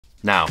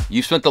Now,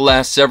 you've spent the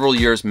last several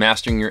years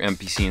mastering your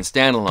MPC in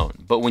Standalone,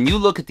 but when you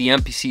look at the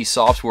MPC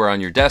software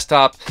on your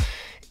desktop,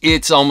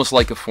 it's almost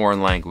like a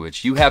foreign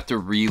language. You have to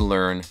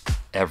relearn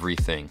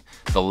everything.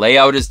 The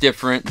layout is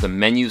different, the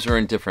menus are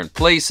in different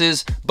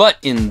places, but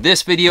in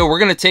this video, we're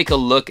gonna take a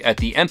look at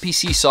the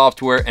MPC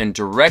software and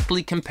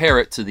directly compare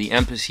it to the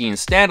MPC in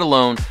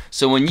Standalone,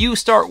 so when you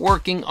start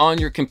working on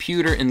your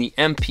computer in the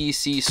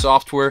MPC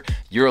software,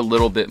 you're a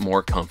little bit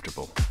more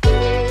comfortable.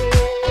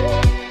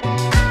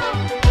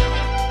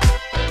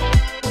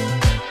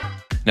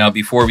 Now,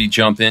 before we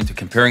jump into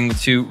comparing the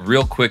two,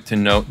 real quick to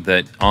note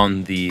that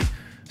on the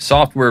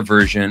software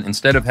version,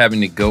 instead of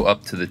having to go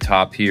up to the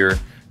top here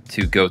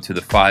to go to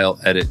the File,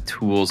 Edit,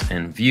 Tools,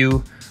 and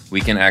View, we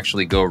can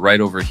actually go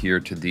right over here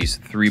to these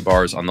three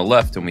bars on the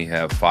left, and we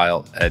have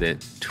File,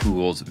 Edit,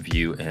 Tools,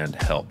 View, and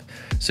Help.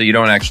 So you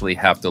don't actually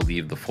have to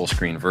leave the full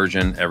screen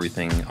version.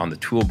 Everything on the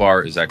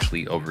toolbar is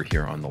actually over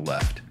here on the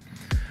left.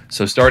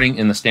 So starting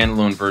in the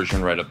Standalone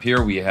version right up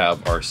here, we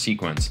have our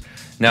sequence.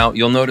 Now,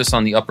 you'll notice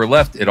on the upper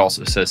left, it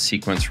also says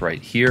sequence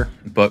right here,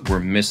 but we're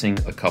missing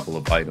a couple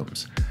of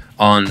items.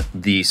 On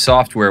the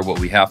software, what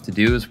we have to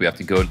do is we have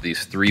to go to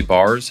these three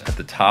bars at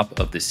the top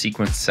of the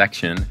sequence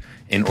section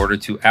in order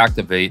to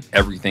activate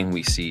everything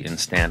we see in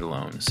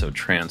Standalone. So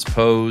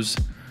transpose,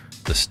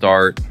 the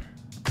start,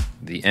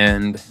 the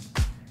end,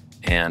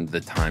 and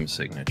the time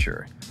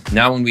signature.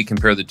 Now, when we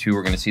compare the two,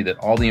 we're going to see that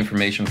all the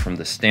information from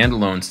the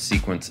Standalone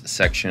sequence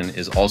section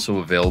is also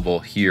available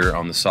here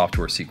on the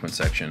software sequence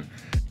section.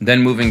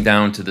 Then moving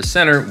down to the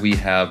center, we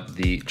have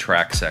the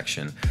track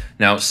section.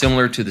 Now,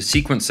 similar to the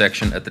sequence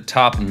section at the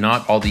top,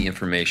 not all the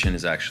information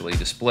is actually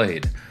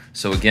displayed.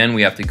 So again,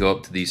 we have to go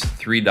up to these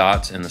three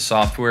dots in the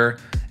software,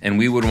 and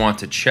we would want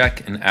to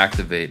check and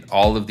activate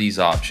all of these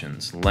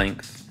options: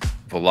 length,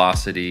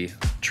 velocity,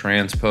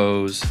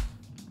 transpose,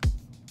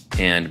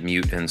 and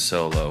mute and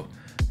solo.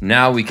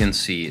 Now we can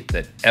see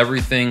that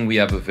everything we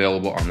have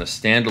available on the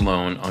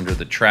Standalone under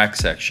the track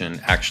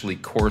section actually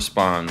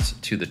corresponds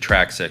to the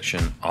track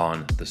section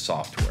on the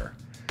software.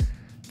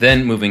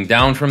 Then moving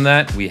down from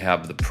that, we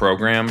have the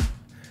program.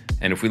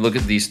 And if we look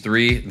at these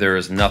three, there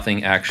is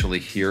nothing actually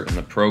here in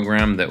the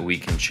program that we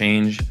can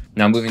change.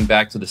 Now moving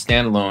back to the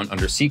Standalone,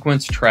 under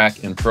sequence,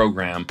 track, and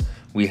program,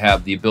 we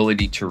have the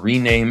ability to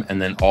rename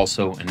and then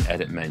also an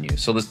edit menu.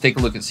 So let's take a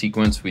look at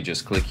sequence. We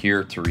just click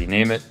here to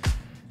rename it.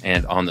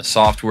 And on the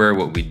software,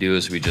 what we do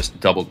is we just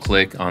double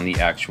click on the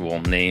actual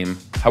name.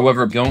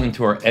 However, go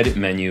into our edit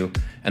menu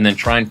and then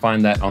try and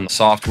find that on the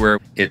software,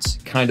 it's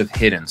kind of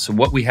hidden. So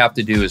what we have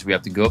to do is we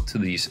have to go up to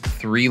these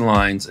three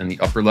lines in the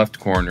upper left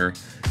corner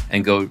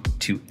and go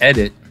to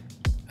edit.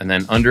 And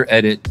then under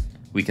edit,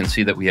 we can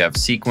see that we have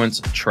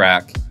sequence,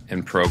 track,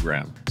 and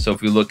program. So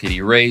if we look at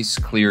erase,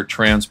 clear,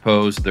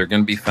 transpose, they're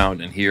going to be found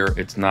in here.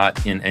 It's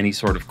not in any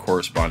sort of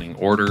corresponding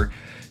order.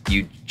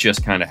 You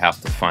just kind of have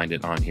to find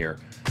it on here.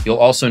 You'll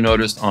also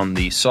notice on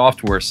the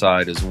software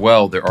side as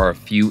well, there are a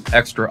few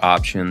extra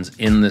options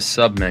in this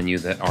submenu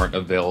that aren't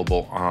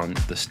available on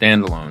the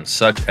Standalone,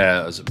 such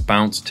as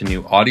bounce to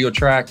new audio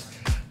track.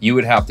 You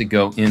would have to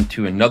go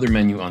into another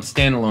menu on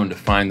Standalone to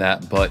find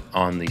that, but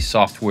on the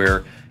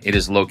software, it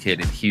is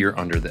located here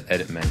under the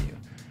edit menu.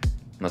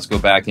 Let's go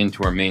back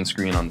into our main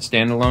screen on the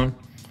Standalone.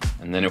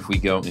 And then if we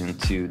go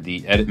into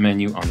the edit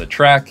menu on the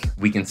track,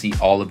 we can see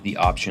all of the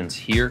options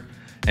here.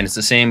 And it's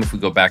the same if we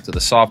go back to the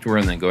software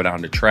and then go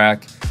down to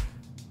track.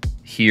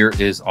 Here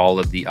is all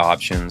of the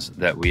options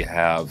that we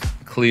have: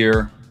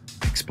 clear,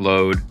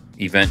 explode,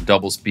 event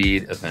double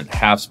speed, event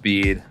half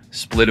speed,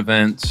 split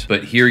events.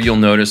 But here you'll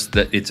notice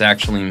that it's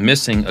actually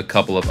missing a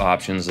couple of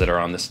options that are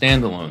on the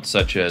Standalone,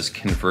 such as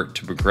convert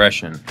to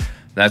progression.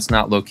 That's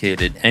not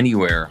located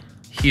anywhere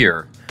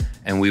here.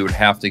 And we would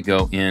have to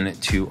go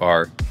into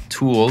our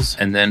tools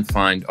and then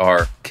find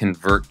our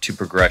convert to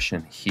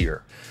progression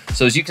here.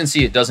 So as you can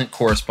see, it doesn't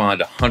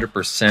correspond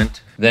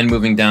 100%. Then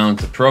moving down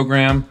to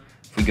program,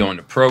 if we go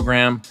into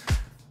program,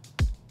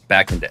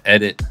 back into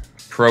edit,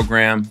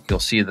 program, you'll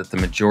see that the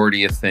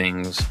majority of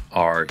things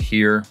are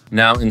here.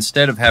 Now,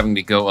 instead of having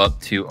to go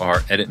up to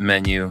our edit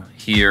menu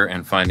here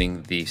and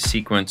finding the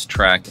sequence,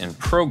 track, and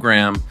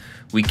program,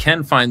 we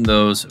can find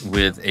those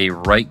with a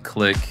right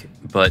click,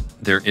 but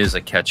there is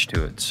a catch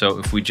to it. So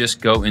if we just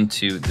go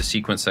into the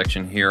sequence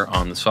section here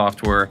on the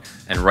software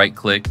and right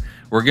click,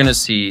 we're gonna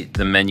see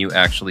the menu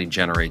actually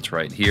generates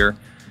right here.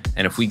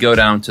 And if we go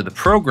down to the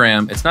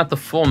program, it's not the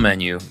full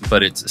menu,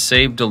 but it's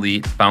save,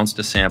 delete, bounce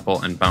to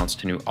sample, and bounce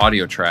to new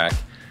audio track.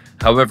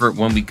 However,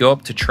 when we go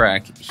up to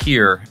track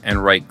here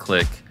and right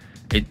click,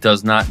 it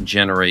does not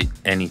generate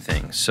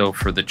anything. So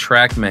for the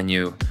track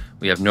menu,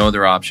 we have no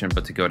other option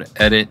but to go to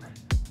edit,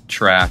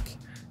 track,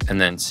 and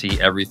then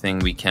see everything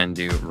we can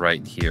do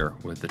right here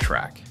with the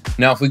track.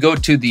 Now, if we go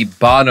to the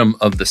bottom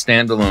of the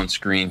Standalone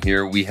screen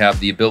here, we have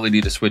the ability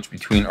to switch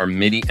between our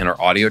MIDI and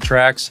our audio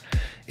tracks.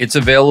 It's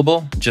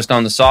available just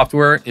on the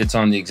software. It's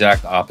on the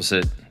exact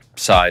opposite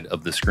side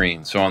of the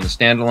screen. So on the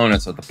Standalone,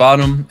 it's at the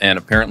bottom, and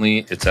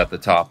apparently it's at the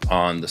top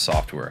on the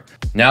software.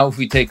 Now, if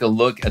we take a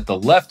look at the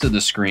left of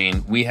the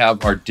screen, we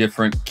have our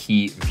different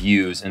key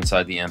views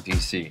inside the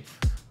MPC.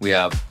 We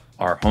have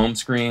our home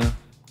screen,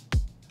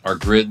 our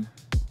grid,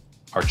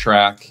 our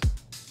track,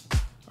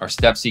 our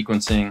step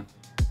sequencing,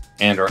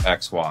 and our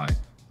XY.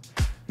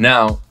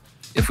 Now,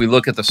 if we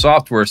look at the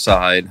software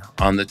side,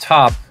 on the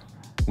top,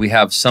 we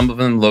have some of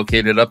them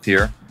located up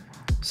here,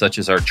 such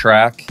as our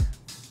track.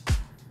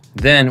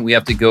 Then we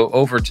have to go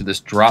over to this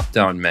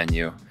drop-down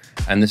menu,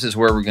 and this is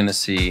where we're gonna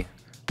see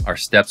our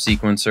step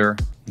sequencer.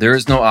 There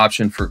is no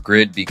option for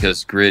grid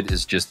because grid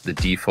is just the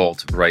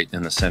default right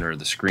in the center of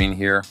the screen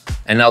here.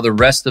 And now the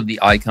rest of the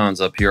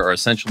icons up here are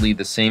essentially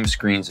the same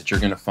screens that you're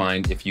gonna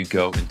find if you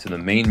go into the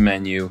main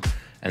menu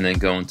and then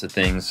go into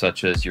things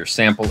such as your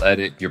sample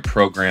edit, your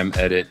program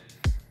edit,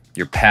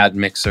 your pad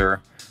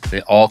mixer.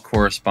 They all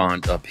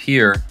correspond up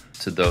here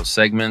to those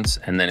segments.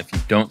 And then if you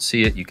don't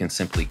see it, you can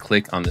simply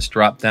click on this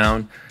drop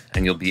down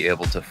and you'll be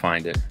able to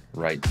find it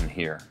right in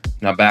here.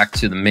 Now back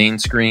to the main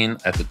screen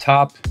at the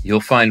top, you'll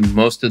find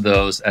most of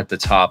those at the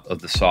top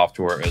of the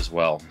software as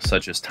well,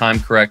 such as time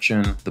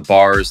correction, the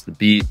bars, the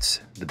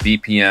beats, the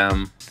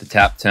BPM, the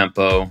tap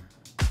tempo,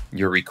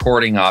 your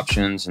recording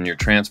options, and your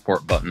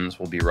transport buttons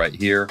will be right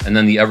here. And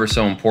then the ever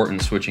so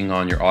important switching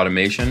on your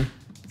automation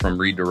from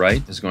read to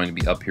write is going to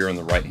be up here in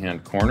the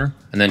right-hand corner.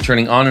 And then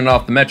turning on and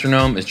off the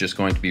metronome is just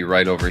going to be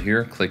right over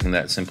here, clicking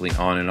that simply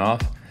on and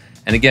off.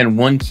 And again,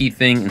 one key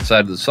thing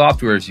inside of the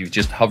software is you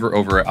just hover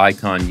over an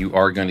icon, you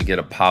are going to get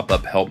a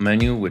pop-up help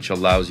menu, which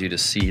allows you to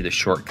see the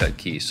shortcut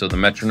key. So the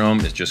metronome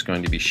is just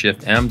going to be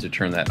Shift M to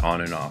turn that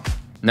on and off.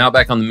 Now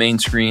back on the main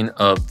screen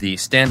of the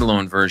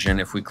standalone version,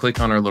 if we click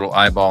on our little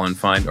eyeball and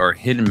find our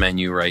hidden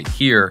menu right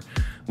here,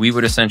 we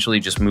would essentially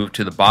just move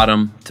to the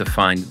bottom to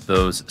find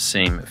those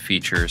same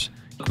features.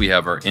 We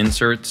have our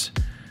inserts,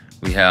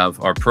 we have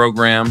our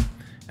program,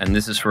 and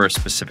this is for a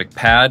specific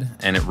pad,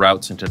 and it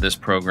routes into this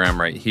program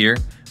right here.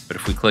 But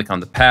if we click on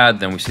the pad,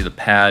 then we see the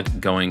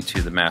pad going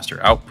to the master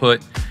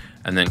output,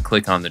 and then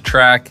click on the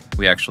track,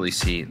 we actually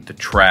see the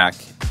track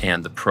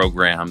and the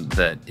program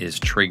that is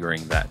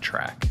triggering that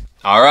track.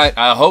 All right,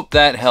 I hope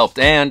that helped.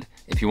 And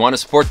if you want to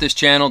support this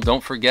channel,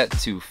 don't forget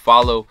to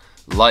follow,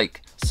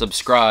 like,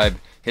 subscribe,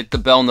 hit the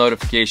bell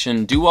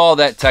notification, do all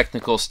that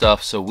technical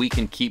stuff so we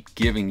can keep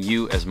giving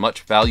you as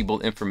much valuable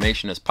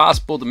information as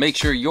possible to make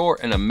sure you're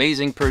an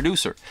amazing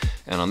producer.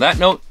 And on that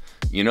note,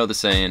 you know the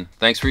saying,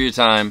 thanks for your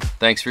time,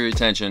 thanks for your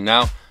attention.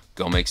 Now,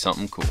 go make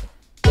something cool.